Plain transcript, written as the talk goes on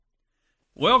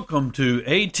Welcome to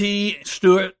A.T.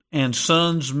 Stewart and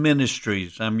Sons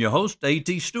Ministries. I'm your host,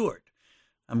 A.T. Stewart.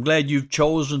 I'm glad you've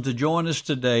chosen to join us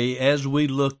today as we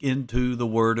look into the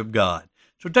Word of God.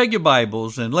 So take your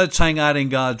Bibles and let's hang out in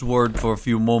God's Word for a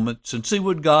few moments and see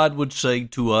what God would say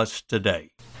to us today.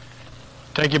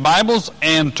 Take your Bibles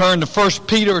and turn to 1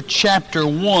 Peter chapter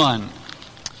 1.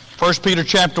 1 Peter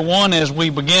chapter 1 as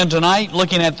we begin tonight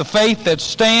looking at the faith that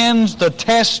stands the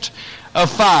test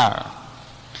of fire.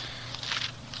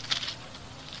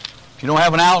 If you don't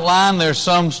have an outline, there's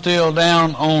some still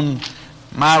down on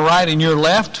my right and your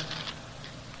left,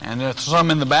 and there's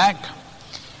some in the back.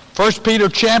 1 Peter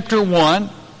chapter 1,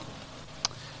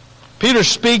 Peter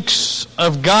speaks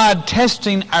of God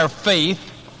testing our faith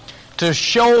to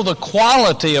show the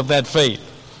quality of that faith.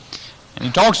 And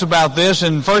he talks about this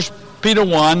in 1 Peter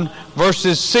 1,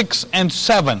 verses 6 and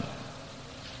 7.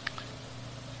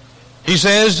 He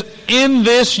says, "In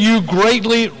this you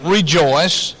greatly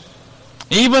rejoice,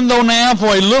 even though now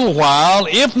for a little while,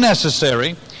 if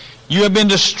necessary, you have been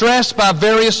distressed by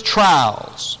various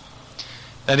trials."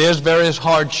 That is, various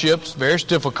hardships, various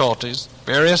difficulties,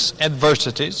 various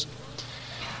adversities.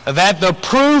 "That the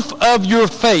proof of your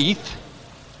faith,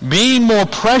 being more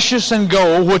precious than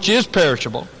gold, which is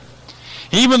perishable,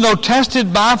 even though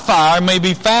tested by fire, may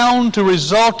be found to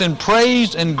result in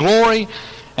praise and glory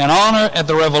and honor at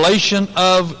the revelation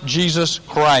of Jesus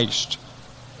Christ."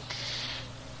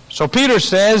 So Peter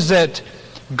says that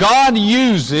God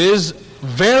uses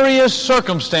various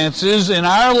circumstances in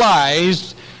our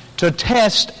lives to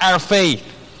test our faith.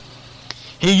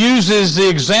 He uses the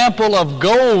example of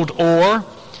gold ore,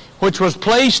 which was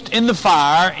placed in the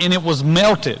fire and it was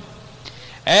melted.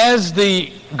 As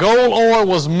the gold ore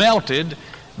was melted,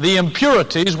 the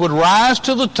impurities would rise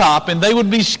to the top and they would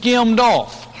be skimmed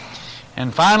off.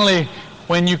 And finally,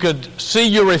 when you could see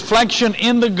your reflection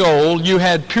in the gold, you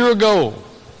had pure gold.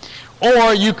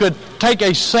 Or you could take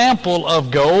a sample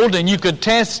of gold and you could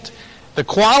test the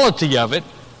quality of it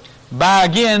by,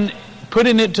 again,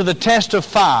 putting it to the test of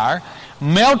fire,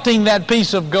 melting that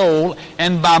piece of gold,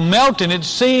 and by melting it,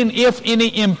 seeing if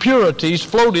any impurities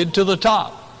floated to the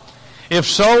top. If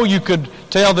so, you could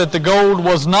tell that the gold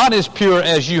was not as pure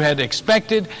as you had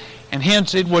expected, and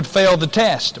hence it would fail the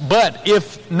test. But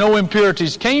if no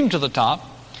impurities came to the top,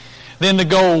 then the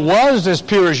gold was as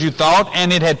pure as you thought,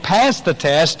 and it had passed the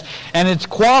test, and its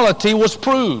quality was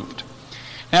proved.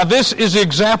 Now this is the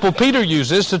example Peter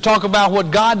uses to talk about what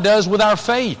God does with our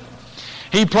faith.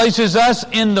 He places us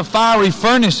in the fiery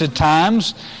furnace at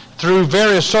times through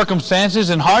various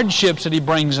circumstances and hardships that He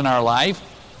brings in our life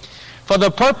for the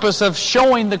purpose of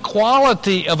showing the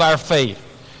quality of our faith,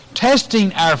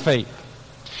 testing our faith.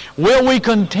 Will we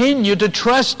continue to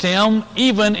trust Him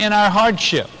even in our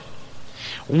hardship?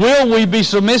 Will we be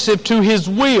submissive to His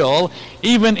will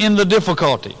even in the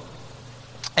difficulty?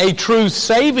 A true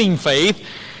saving faith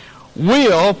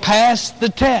will pass the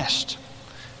test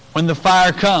when the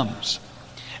fire comes.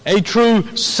 A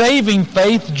true saving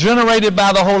faith generated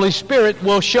by the Holy Spirit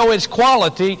will show its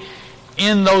quality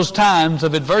in those times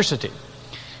of adversity.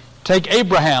 Take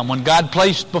Abraham, when God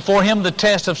placed before him the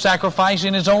test of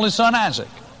sacrificing his only son Isaac.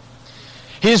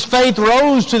 His faith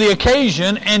rose to the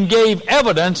occasion and gave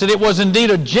evidence that it was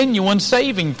indeed a genuine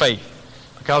saving faith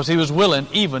because he was willing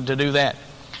even to do that.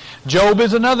 Job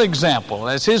is another example.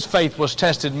 As his faith was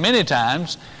tested many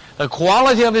times, the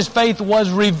quality of his faith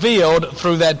was revealed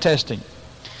through that testing.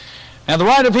 Now the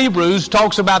writer of Hebrews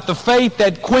talks about the faith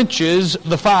that quenches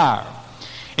the fire.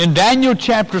 In Daniel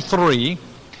chapter 3,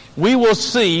 we will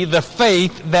see the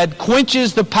faith that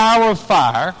quenches the power of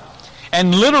fire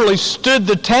and literally stood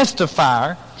the test of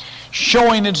fire,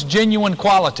 showing its genuine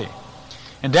quality.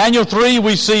 In Daniel 3,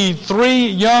 we see 3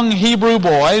 young Hebrew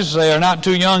boys. They are not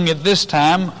too young at this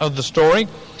time of the story.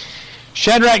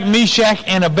 Shadrach, Meshach,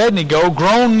 and Abednego,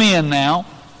 grown men now.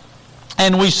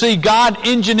 And we see God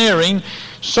engineering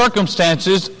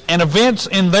circumstances and events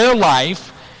in their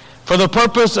life for the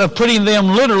purpose of putting them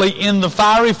literally in the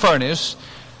fiery furnace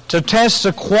to test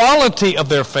the quality of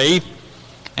their faith,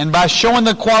 and by showing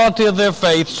the quality of their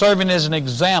faith, serving as an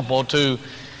example to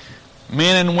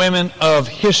men and women of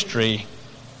history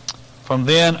from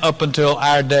then up until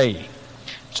our day.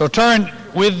 So turn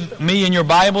with me in your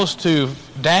Bibles to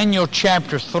Daniel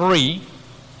chapter 3,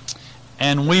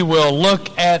 and we will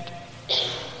look at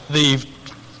the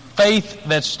faith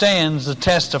that stands the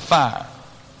test of fire.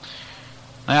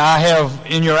 Now I have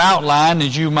in your outline,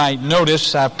 as you might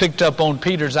notice, I picked up on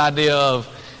Peter's idea of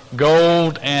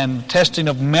gold and testing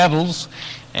of metals,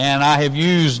 and I have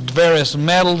used various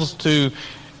metals to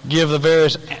give the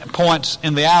various points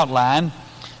in the outline.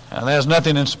 There's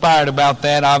nothing inspired about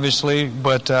that, obviously,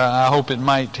 but I hope it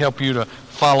might help you to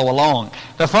follow along.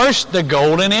 The first, the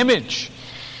golden image.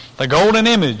 The golden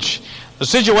image. The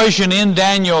situation in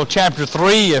Daniel chapter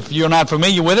 3, if you're not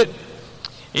familiar with it,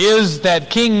 is that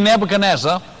King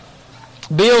Nebuchadnezzar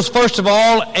builds, first of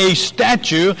all, a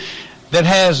statue that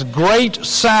has great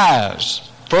size.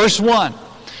 Verse 1.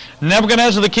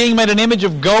 Nebuchadnezzar the king made an image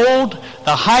of gold,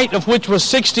 the height of which was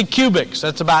 60 cubits.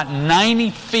 That's about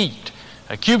 90 feet.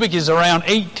 A cubit is around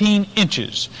 18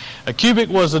 inches. A cubit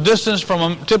was the distance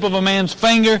from the tip of a man's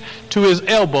finger to his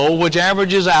elbow, which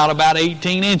averages out about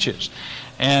 18 inches.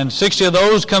 And 60 of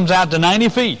those comes out to 90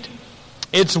 feet.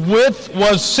 Its width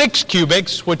was 6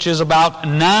 cubits, which is about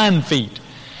 9 feet.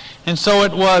 And so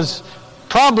it was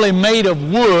probably made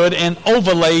of wood and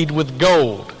overlaid with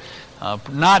gold.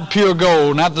 Not pure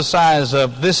gold, not the size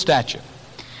of this statue.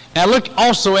 Now look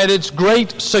also at its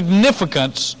great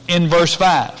significance in verse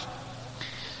 5.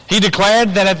 He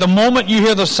declared that at the moment you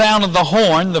hear the sound of the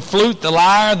horn, the flute, the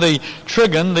lyre, the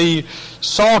trigon, the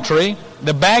psaltery,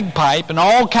 the bagpipe, and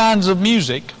all kinds of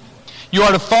music, you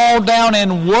are to fall down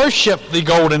and worship the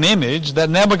golden image that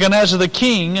Nebuchadnezzar the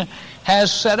king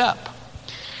has set up.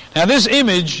 Now this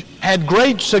image had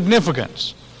great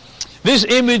significance. This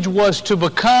image was to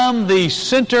become the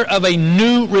center of a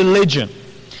new religion.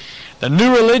 The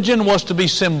new religion was to be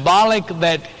symbolic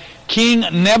that King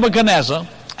Nebuchadnezzar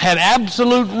had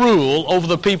absolute rule over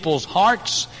the people's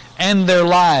hearts and their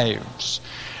lives.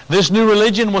 This new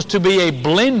religion was to be a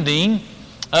blending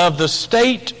of the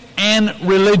state and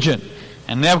religion.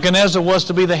 And Nebuchadnezzar was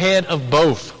to be the head of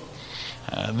both.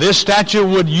 This statue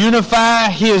would unify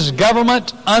his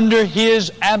government under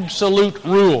his absolute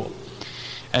rule.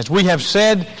 As we have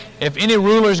said, if any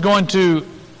ruler is going to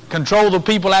control the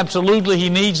people absolutely, he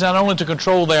needs not only to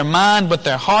control their mind, but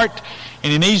their heart,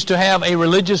 and he needs to have a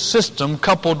religious system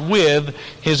coupled with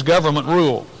his government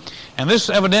rule. And this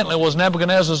evidently was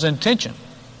Nebuchadnezzar's intention,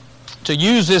 to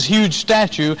use this huge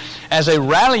statue as a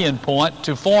rallying point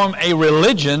to form a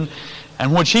religion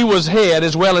in which he was head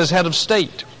as well as head of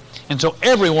state. And so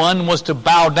everyone was to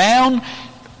bow down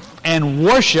and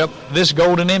worship this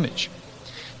golden image.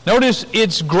 Notice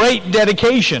its great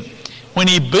dedication. When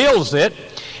he builds it,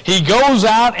 he goes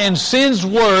out and sends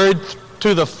word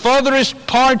to the furthest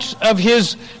parts of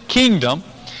his kingdom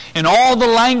in all the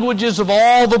languages of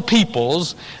all the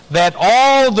peoples that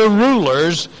all the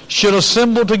rulers should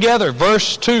assemble together.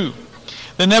 Verse 2.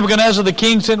 Then Nebuchadnezzar the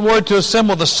king sent word to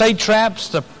assemble the satraps,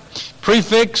 the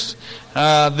prefects,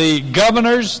 the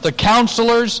governors, the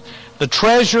counselors, the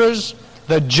treasurers,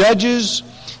 the judges,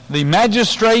 the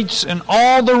magistrates, and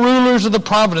all the rulers of the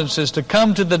provinces to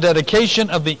come to the dedication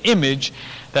of the image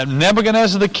that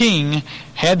Nebuchadnezzar the king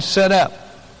had set up.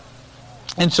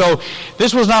 And so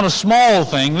this was not a small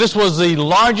thing. This was the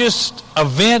largest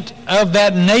event of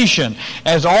that nation,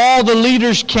 as all the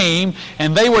leaders came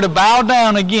and they were to bow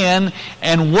down again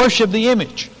and worship the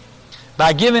image.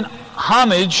 By giving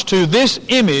homage to this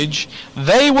image,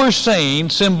 they were saying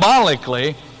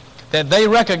symbolically that they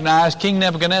recognized King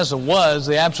Nebuchadnezzar was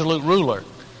the absolute ruler,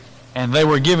 and they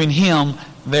were giving him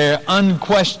their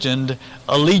unquestioned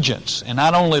allegiance. And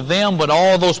not only them, but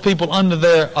all those people under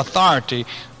their authority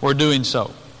were doing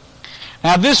so.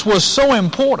 Now this was so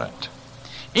important.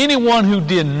 Anyone who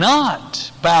did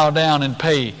not bow down and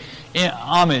pay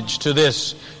homage to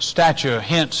this statue,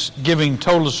 hence giving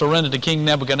total surrender to King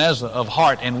Nebuchadnezzar of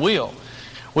heart and will,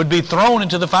 would be thrown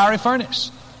into the fiery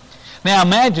furnace. Now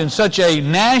imagine such a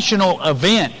national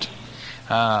event.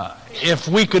 If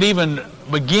we could even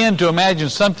begin to imagine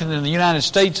something in the United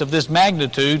States of this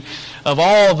magnitude, of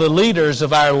all the leaders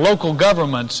of our local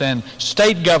governments and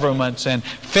state governments and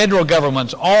federal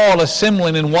governments all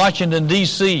assembling in Washington,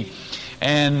 D.C.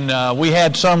 And we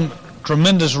had some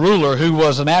tremendous ruler who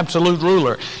was an absolute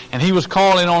ruler, and he was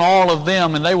calling on all of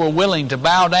them, and they were willing to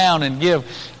bow down and give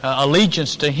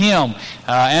allegiance to him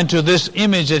and to this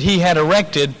image that he had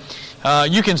erected.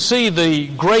 You can see the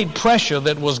great pressure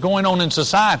that was going on in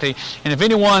society, and if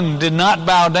anyone did not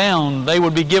bow down, they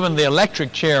would be given the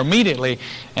electric chair immediately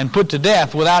and put to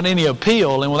death without any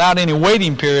appeal and without any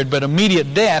waiting period, but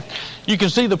immediate death. You can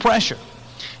see the pressure.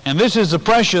 And this is the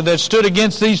pressure that stood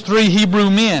against these three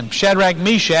Hebrew men, Shadrach,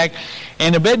 Meshach,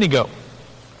 and Abednego.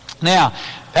 Now,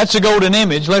 that's the golden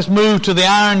image. Let's move to the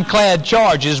ironclad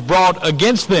charges brought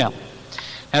against them.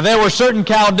 Now, there were certain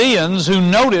Chaldeans who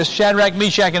noticed Shadrach,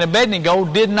 Meshach, and Abednego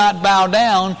did not bow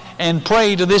down and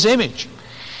pray to this image.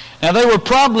 Now, they were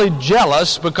probably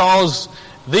jealous because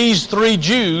these three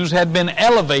Jews had been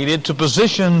elevated to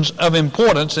positions of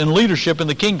importance and leadership in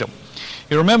the kingdom.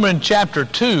 You remember in chapter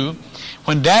 2,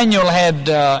 when Daniel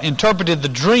had interpreted the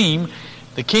dream,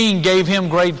 the king gave him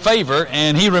great favor,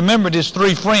 and he remembered his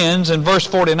 3 friends in verse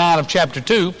 49 of chapter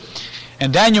 2.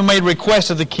 And Daniel made request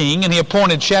of the king, and he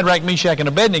appointed Shadrach, Meshach, and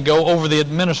Abednego over the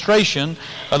administration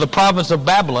of the province of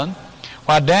Babylon,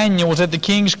 while Daniel was at the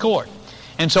king's court.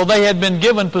 And so they had been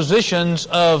given positions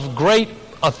of great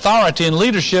authority and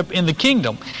leadership in the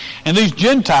kingdom. And these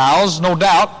Gentiles, no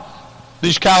doubt,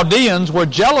 these Chaldeans, were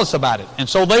jealous about it. And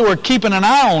so they were keeping an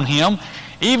eye on him,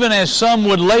 even as some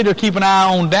would later keep an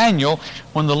eye on Daniel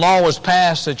when the law was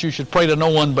passed that you should pray to no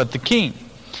one but the king.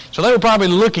 So they were probably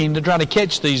looking to try to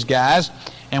catch these guys.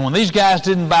 And when these guys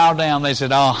didn't bow down, they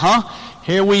said,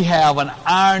 here we have an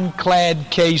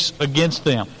ironclad case against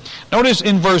them. Notice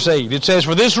in verse 8, it says,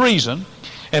 for this reason,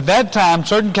 at that time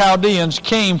certain Chaldeans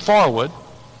came forward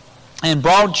and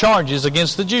brought charges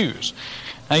against the Jews.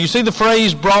 Now you see the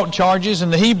phrase brought charges in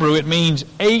the Hebrew, it means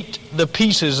ate the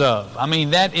pieces of. I mean,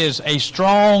 that is a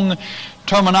strong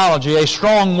terminology, a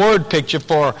strong word picture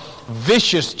for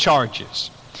vicious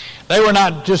charges. They were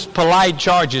not just polite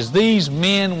charges. These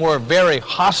men were very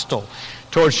hostile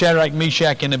toward Shadrach,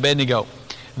 Meshach, and Abednego.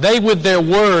 They, with their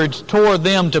words, tore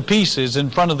them to pieces in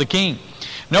front of the king.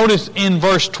 Notice in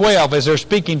verse 12, as they're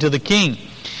speaking to the king,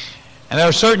 and there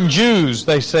are certain Jews,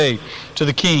 they say to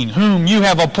the king, whom you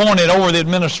have appointed over the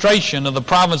administration of the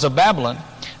province of Babylon,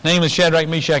 namely Shadrach,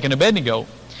 Meshach, and Abednego.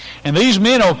 And these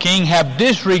men, O king, have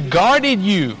disregarded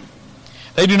you.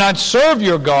 They do not serve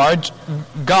your gods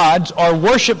or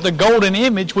worship the golden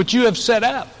image which you have set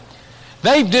up.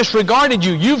 They've disregarded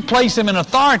you. You've placed them in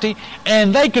authority,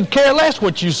 and they could care less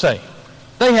what you say.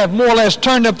 They have more or less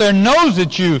turned up their nose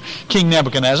at you, King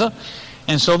Nebuchadnezzar.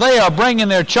 And so they are bringing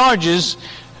their charges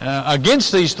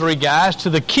against these 3 guys to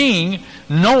the king,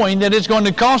 knowing that it's going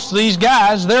to cost these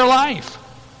guys their life.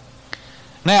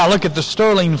 Now look at the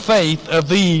sterling faith of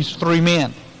these 3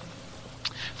 men.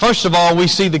 First of all, we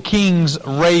see the king's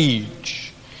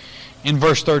rage in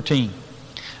verse 13.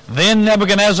 Then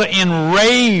Nebuchadnezzar, in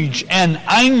rage and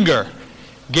anger,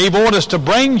 gave orders to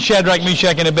bring Shadrach,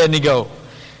 Meshach, and Abednego.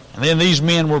 And then these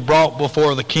men were brought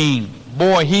before the king.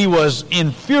 Boy, he was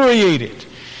infuriated.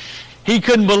 He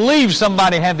couldn't believe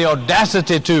somebody had the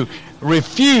audacity to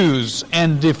refuse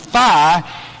and defy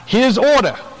his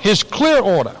order, his clear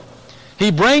order.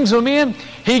 He brings them in.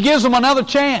 He gives them another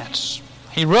chance.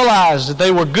 He realized that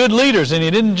they were good leaders, and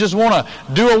he didn't just want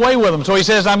to do away with them. So he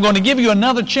says, I'm going to give you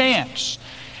another chance.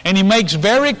 And he makes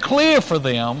very clear for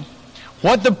them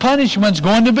what the punishment's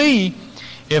going to be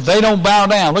if they don't bow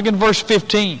down. Look at verse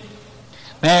 15.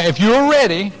 Now, if you're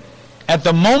ready, at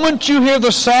the moment you hear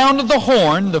the sound of the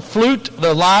horn, the flute,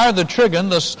 the lyre, the trigon,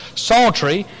 the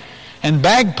psaltery, and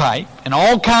bagpipe, and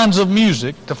all kinds of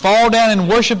music, to fall down and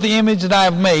worship the image that I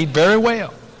have made, very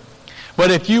well.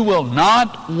 But if you will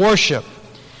not worship,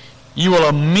 you will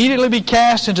immediately be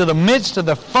cast into the midst of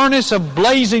the furnace of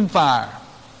blazing fire.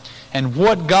 And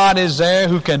what God is there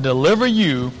who can deliver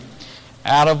you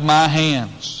out of my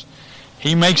hands?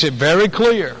 He makes it very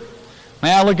clear.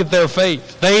 Now look at their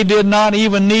faith. They did not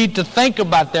even need to think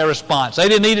about their response. They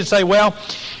didn't need to say, well,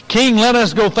 King, let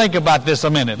us go think about this a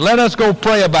minute. Let us go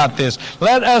pray about this.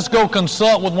 Let us go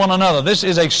consult with one another. This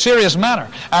is a serious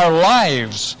matter. Our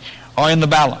lives are in the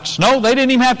balance. No, they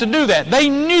didn't even have to do that. They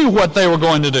knew what they were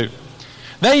going to do.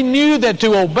 They knew that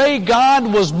to obey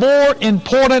God was more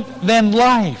important than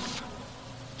life.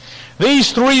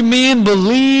 These 3 men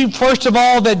believed, first of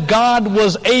all, that God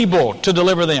was able to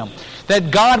deliver them, that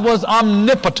God was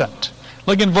omnipotent.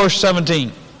 Look in verse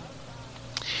 17.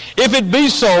 If it be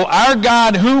so, our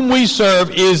God whom we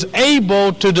serve is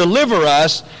able to deliver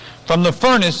us from the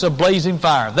furnace of blazing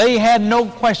fire. They had no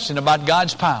question about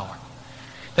God's power.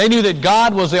 They knew that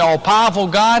God was the all-powerful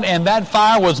God, and that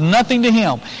fire was nothing to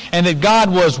him, and that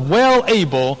God was well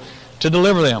able to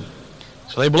deliver them.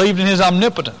 So they believed in his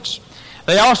omnipotence.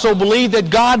 They also believed that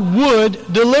God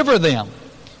would deliver them.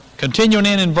 Continuing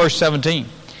in verse 17.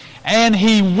 And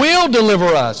he will deliver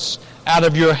us out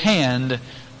of your hand,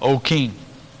 O king.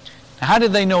 Now, how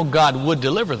did they know God would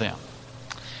deliver them?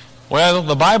 Well,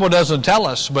 the Bible doesn't tell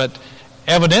us, but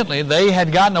evidently they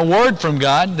had gotten a word from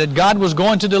God that God was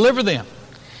going to deliver them.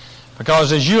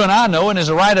 Because as you and I know, and as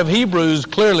the writer of Hebrews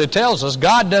clearly tells us,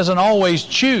 God doesn't always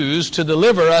choose to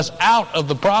deliver us out of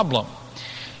the problem.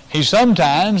 He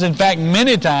sometimes, in fact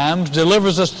many times,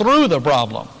 delivers us through the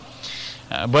problem.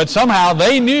 But somehow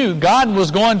they knew God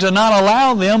was going to not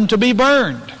allow them to be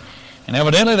burned. And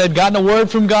evidently they'd gotten a word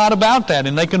from God about that,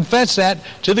 and they confessed that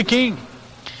to the king.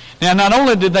 Now, not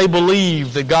only did they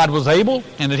believe that God was able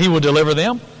and that he would deliver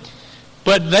them,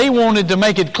 but they wanted to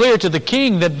make it clear to the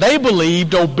king that they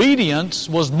believed obedience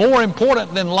was more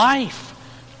important than life.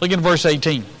 Look at verse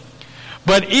 18.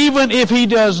 But even if he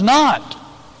does not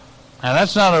Now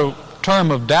that's not a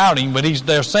term of doubting, but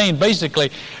they're saying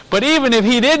basically, but even if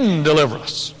he didn't deliver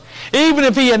us, even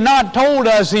if he had not told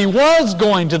us he was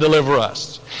going to deliver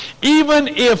us, even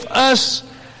if us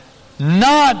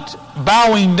not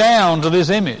bowing down to this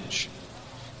image,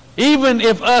 even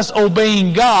if us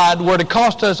obeying God were to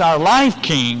cost us our life,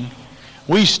 King,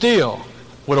 we still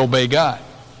would obey God.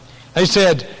 They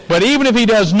said, but even if he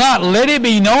does not, let it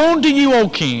be known to you, O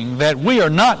King, that we are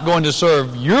not going to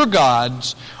serve your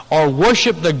gods or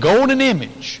worship the golden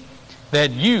image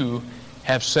that you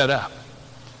have set up.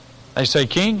 They say,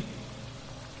 King,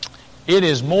 it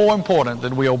is more important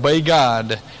that we obey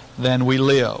God than we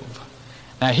live.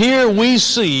 Now here we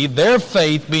see their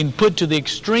faith being put to the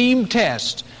extreme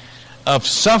test of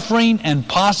suffering and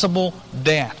possible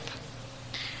death.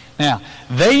 Now,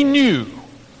 they knew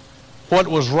what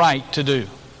was right to do,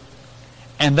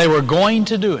 and they were going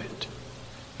to do it,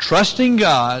 trusting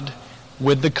God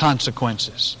with the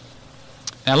consequences.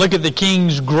 Now look at the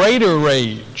king's greater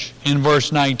rage in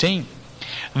verse 19.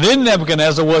 Then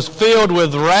Nebuchadnezzar was filled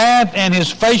with wrath, and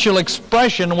his facial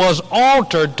expression was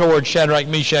altered toward Shadrach,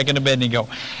 Meshach, and Abednego.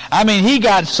 I mean, he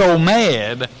got so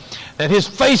mad that his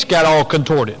face got all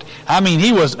contorted. I mean,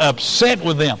 he was upset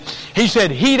with them. He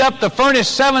said, heat up the furnace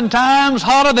 7 times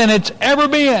hotter than it's ever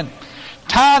been.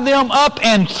 Tie them up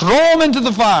and throw them into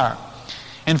the fire.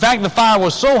 In fact, the fire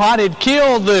was so hot it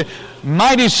killed the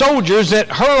mighty soldiers that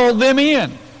hurled them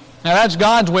in. Now that's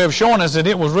God's way of showing us that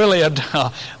it was really a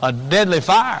deadly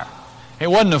fire. It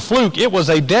wasn't a fluke. It was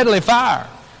a deadly fire.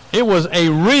 It was a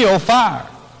real fire.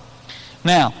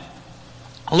 Now,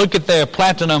 look at their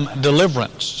platinum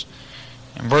deliverance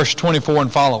in verse 24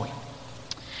 and following.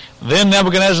 Then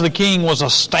Nebuchadnezzar the king was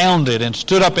astounded and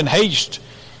stood up in haste.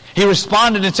 He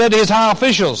responded and said to his high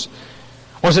officials,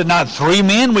 was it not 3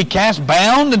 men we cast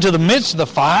bound into the midst of the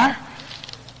fire?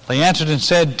 They answered and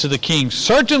said to the king,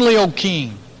 certainly, O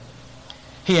king.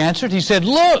 He answered, he said,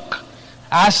 look,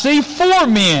 I see 4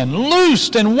 men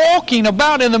loosed and walking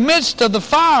about in the midst of the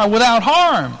fire without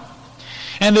harm.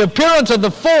 And the appearance of the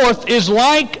 4th is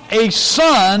like a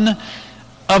son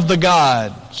of the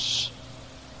gods.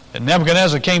 And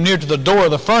Nebuchadnezzar came near to the door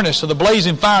of the furnace of the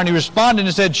blazing fire, and he responded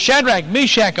and said, Shadrach,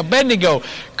 Meshach, Abednego,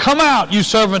 come out, you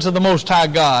servants of the Most High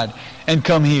God, and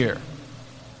come here.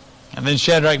 And then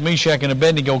Shadrach, Meshach, and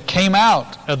Abednego came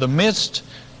out of the midst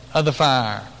of the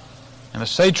fire. And the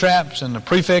satraps and the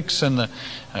prefects and the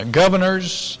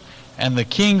governors and the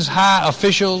king's high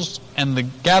officials and the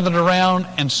gathered around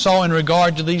and saw in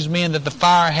regard to these men that the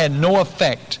fire had no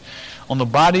effect on the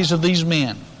bodies of these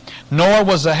men, nor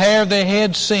was the hair of their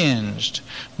head singed,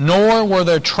 nor were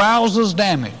their trousers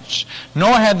damaged,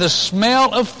 nor had the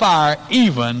smell of fire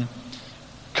even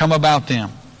come about them.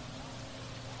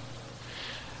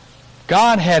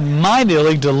 God had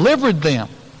mightily delivered them.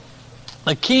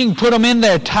 The king put them in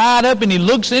there tied up, and he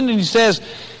looks in and he says,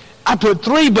 I put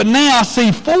 3, but now I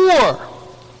see 4.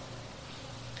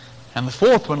 And the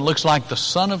 4th one looks like the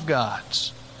Son of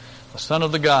Gods, the Son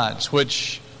of the gods,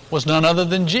 which was none other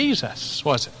than Jesus,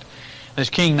 was it?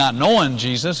 This king, not knowing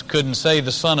Jesus, couldn't say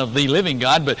the Son of the living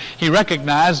God, but he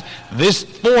recognized this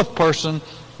 4th person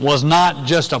was not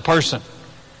just a person.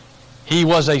 He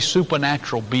was a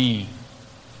supernatural being.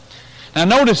 Now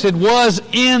notice it was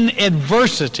in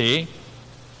adversity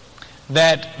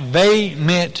that they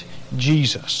met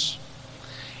Jesus.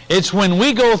 It's when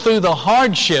we go through the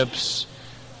hardships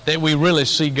that we really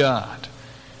see God.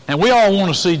 And we all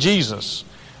want to see Jesus,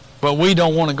 but we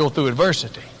don't want to go through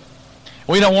adversity.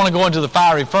 We don't want to go into the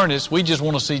fiery furnace. We just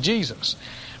want to see Jesus.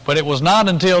 But it was not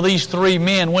until these 3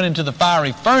 men went into the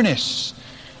fiery furnace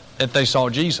that they saw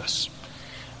Jesus.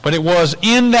 But it was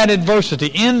in that adversity,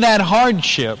 in that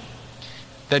hardship,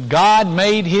 that God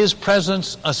made His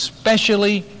presence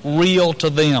especially real to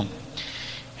them.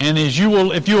 And if you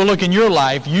will look in your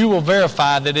life, you will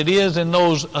verify that it is in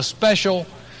those especially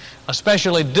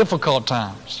difficult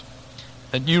times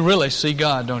that you really see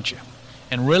God, don't you?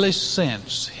 And really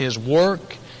sense His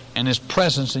work and His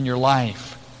presence in your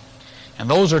life. And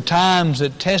those are times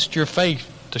that test your faith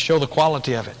to show the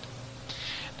quality of it.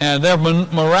 And their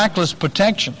miraculous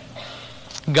protection.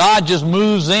 God just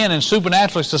moves in and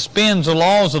supernaturally suspends the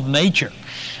laws of nature.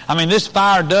 I mean, this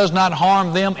fire does not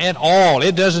harm them at all.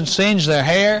 It doesn't singe their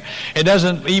hair. It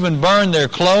doesn't even burn their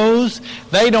clothes.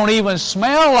 They don't even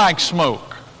smell like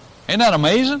smoke. Isn't that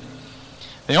amazing?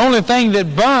 The only thing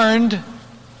that burned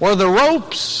were the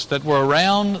ropes that were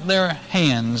around their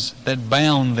hands that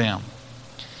bound them.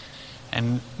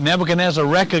 And Nebuchadnezzar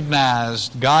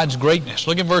recognized God's greatness.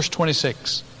 Look at verse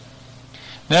 26.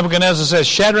 Nebuchadnezzar says,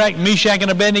 Shadrach, Meshach,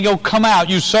 and Abednego, come out,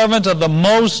 you servants of the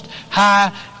Most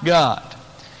High God.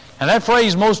 And that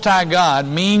phrase, Most High God,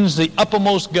 means the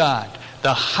uppermost God,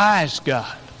 the highest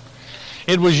God.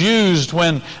 It was used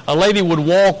when a lady would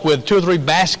walk with 2 or 3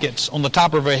 baskets on the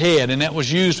top of her head, and that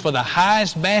was used for the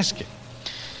highest basket.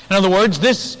 In other words,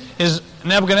 this is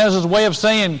Nebuchadnezzar's way of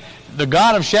saying the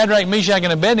God of Shadrach, Meshach,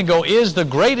 and Abednego is the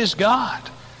greatest God.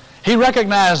 He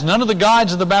recognized none of the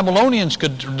gods of the Babylonians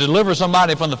could deliver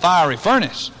somebody from the fiery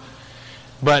furnace,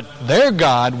 but their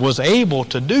God was able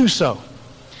to do so.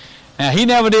 Now, he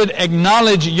never did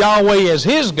acknowledge Yahweh as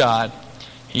his God.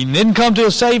 He didn't come to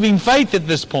a saving faith at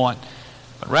this point,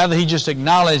 but rather he just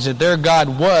acknowledged that their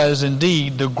God was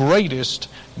indeed the greatest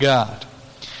God.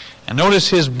 And notice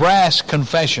his brass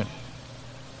confession.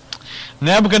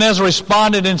 Nebuchadnezzar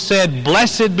responded and said,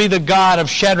 "Blessed be the God of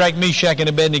Shadrach, Meshach, and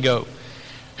Abednego,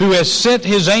 who has sent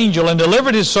his angel and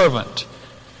delivered his servants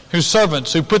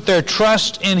who put their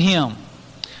trust in him,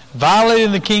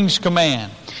 violating the king's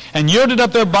command, and yielded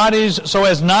up their bodies so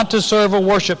as not to serve or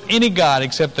worship any god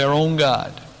except their own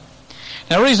God."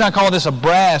 Now, the reason I call this a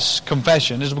brass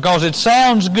confession is because it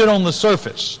sounds good on the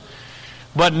surface,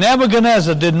 but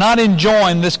Nebuchadnezzar did not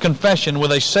enjoin this confession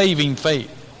with a saving faith.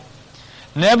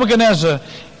 Nebuchadnezzar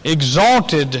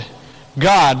exalted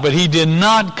God, but he did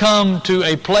not come to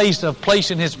a place of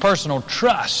placing his personal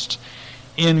trust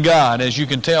in God, as you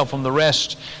can tell from the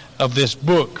rest of this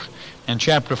book, and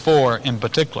chapter 4 in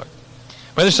particular.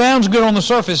 But it sounds good on the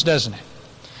surface, doesn't it?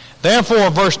 Therefore,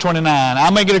 verse 29, I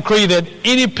make a decree that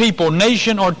any people,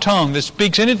 nation, or tongue that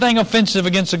speaks anything offensive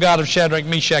against the God of Shadrach,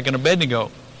 Meshach, and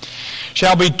Abednego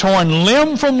shall be torn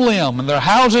limb from limb, and their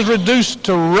houses reduced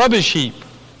to rubbish heap,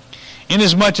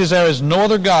 inasmuch as there is no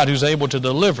other God who's able to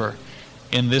deliver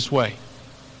in this way.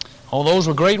 All those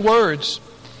were great words.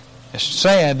 It's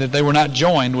sad that they were not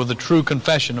joined with a true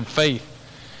confession of faith.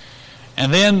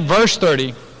 And then verse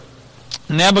 30,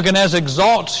 Nebuchadnezzar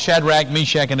exalts Shadrach,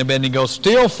 Meshach, and Abednego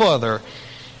still further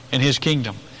in his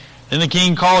kingdom. Then the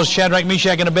king caused Shadrach,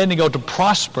 Meshach, and Abednego to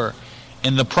prosper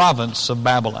in the province of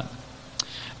Babylon.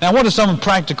 Now, what are some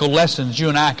practical lessons you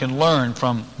and I can learn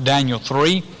from Daniel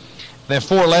 3? There are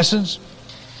 4 lessons.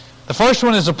 The first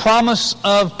one is a promise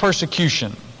of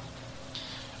persecution.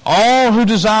 All who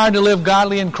desire to live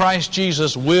godly in Christ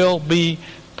Jesus will be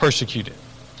persecuted.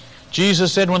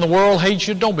 Jesus said, when the world hates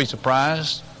you, don't be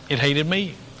surprised. It hated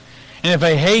me. And if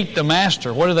they hate the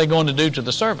master, what are they going to do to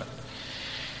the servant?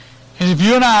 And if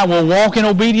you and I will walk in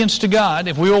obedience to God,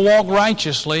 if we will walk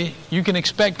righteously, you can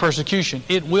expect persecution.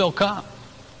 It will come,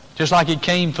 just like it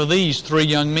came for these 3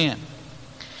 young men.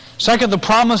 Second, the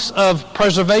promise of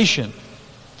preservation.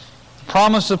 The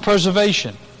promise of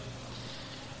preservation.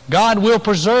 God will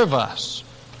preserve us,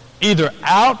 either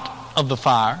out of the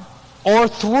fire or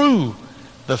through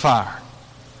the fire.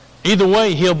 Either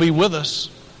way, He'll be with us,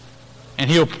 and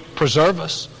He'll preserve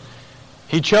us.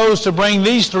 He chose to bring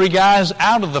these 3 guys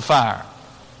out of the fire.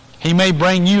 He may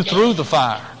bring you through the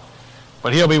fire,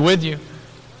 but He'll be with you,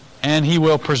 and He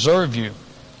will preserve you.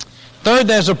 Third,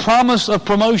 there's a promise of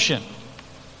promotion.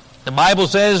 The Bible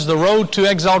says the road to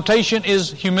exaltation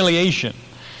is humiliation.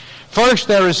 First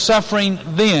there is suffering,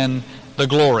 then the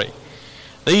glory.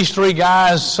 These 3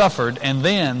 guys suffered, and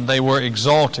then they were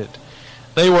exalted.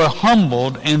 They were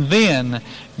humbled, and then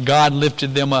God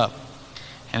lifted them up.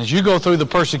 And as you go through the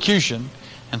persecution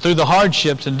and through the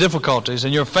hardships and difficulties,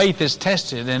 and your faith is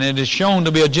tested and it is shown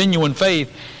to be a genuine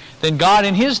faith, then God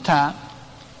in His time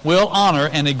will honor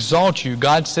and exalt you.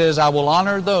 God says, I will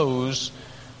honor those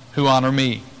who honor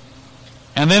me.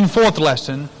 And then fourth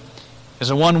lesson is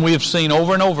the one we have seen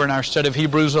over and over in our study of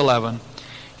Hebrews 11,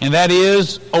 and that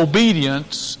is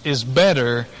obedience is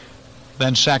better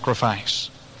than sacrifice.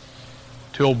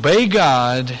 To obey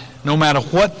God, no matter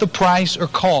what the price or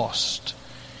cost,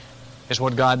 is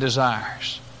what God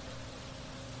desires.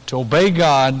 To obey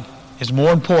God is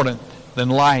more important than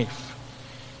life.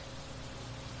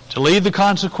 To leave the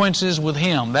consequences with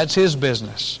Him, that's His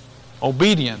business.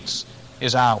 Obedience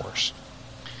is ours.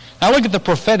 Now look at the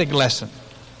prophetic lesson.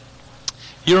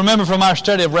 You remember from our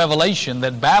study of Revelation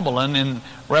that Babylon in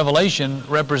Revelation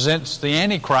represents the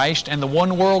Antichrist and the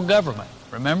one world government.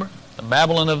 Remember? The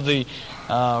Babylon of the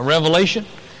Revelation.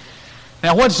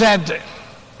 Now what's that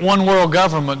one world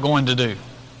government going to do?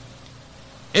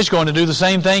 It's going to do the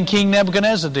same thing King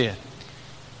Nebuchadnezzar did.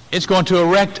 It's going to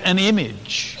erect an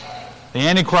image. The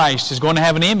Antichrist is going to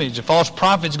have an image. The false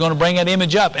prophet is going to bring that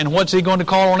image up. And what's he going to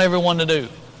call on everyone to do?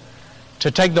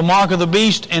 To take the mark of the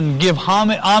beast and give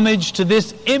homage to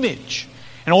this image.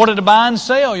 In order to buy and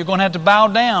sell, you're going to have to bow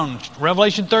down,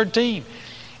 Revelation 13,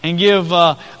 and give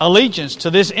allegiance to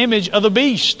this image of the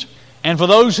beast. And for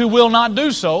those who will not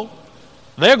do so,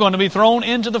 they're going to be thrown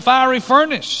into the fiery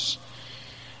furnace.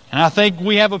 And I think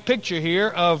we have a picture here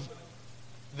of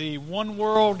the one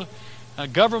world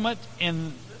government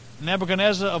in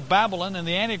Nebuchadnezzar of Babylon and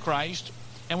the Antichrist,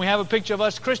 and we have a picture of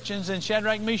us Christians in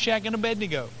Shadrach, Meshach, and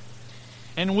Abednego.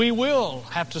 And we will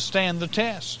have to stand the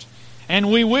test.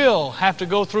 And we will have to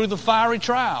go through the fiery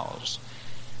trials.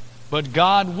 But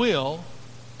God will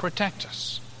protect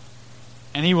us.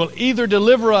 And He will either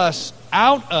deliver us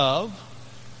out of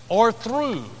or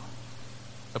through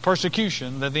the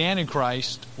persecution that the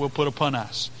Antichrist will put upon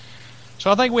us.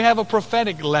 So I think we have a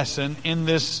prophetic lesson in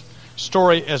this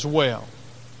story as well.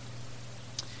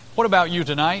 What about you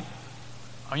tonight?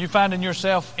 Are you finding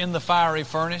yourself in the fiery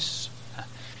furnace?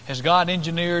 Has God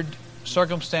engineered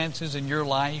circumstances in your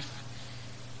life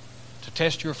to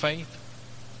test your faith?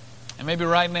 And maybe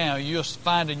right now you're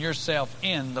finding yourself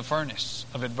in the furnace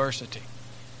of adversity.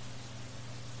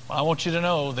 Well, I want you to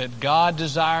know that God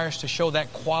desires to show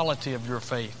that quality of your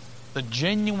faith, the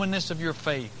genuineness of your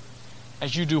faith,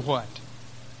 as you do what?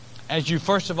 As you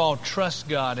first of all trust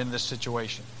God in this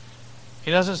situation.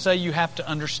 He doesn't say you have to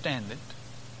understand it.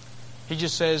 He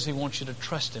just says He wants you to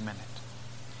trust Him in it.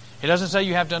 He doesn't say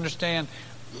you have to understand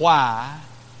why.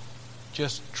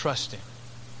 Just trust Him.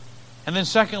 And then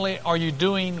secondly, are you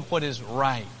doing what is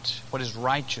right, what is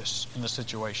righteous in the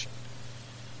situation?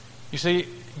 You see,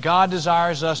 God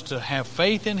desires us to have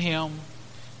faith in Him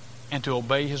and to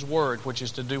obey His Word, which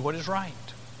is to do what is right.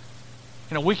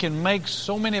 You know, we can make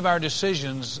so many of our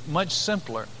decisions much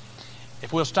simpler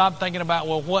if we'll stop thinking about,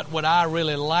 well, what would I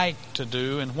really like to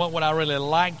do, and what would I really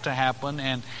like to happen,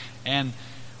 and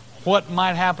what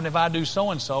might happen if I do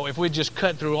so-and-so. If we just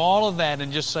cut through all of that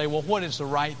and just say, well, what is the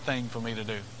right thing for me to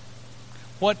do?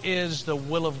 What is the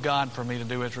will of God for me to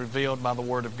do as revealed by the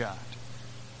Word of God?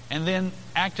 And then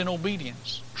act in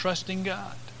obedience, trusting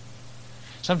God.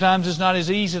 Sometimes it's not as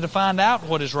easy to find out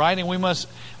what is right, and we must,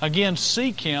 again,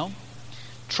 seek Him,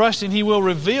 trusting He will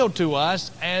reveal to us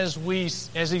as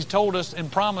He's told us and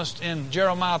promised in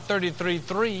Jeremiah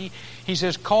 33:3. He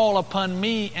says, call upon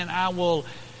me and I will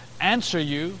answer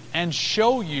you and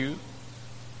show you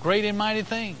great and mighty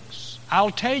things. I'll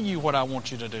tell you what I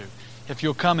want you to do if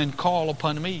you'll come and call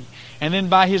upon me. And then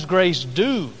by His grace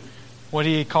do what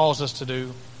He calls us to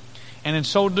do. And in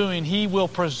so doing, He will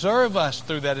preserve us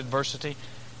through that adversity,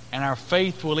 and our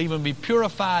faith will even be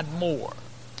purified more,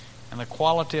 and the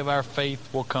quality of our faith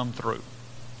will come through.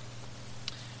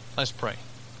 Let's pray.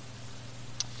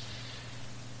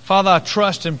 Father, I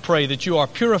trust and pray that You are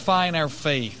purifying our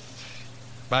faith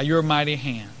by Your mighty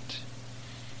hand,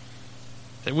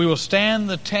 that we will stand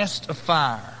the test of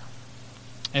fire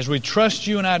as we trust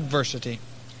You in adversity,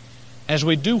 as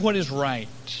we do what is right.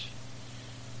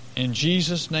 In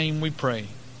Jesus' name we pray.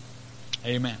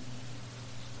 Amen.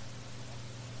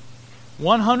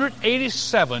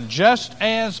 187, just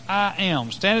as I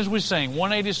am. Stand as we sing,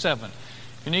 187.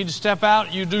 If you need to step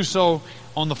out, you do so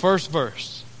on the first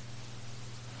verse.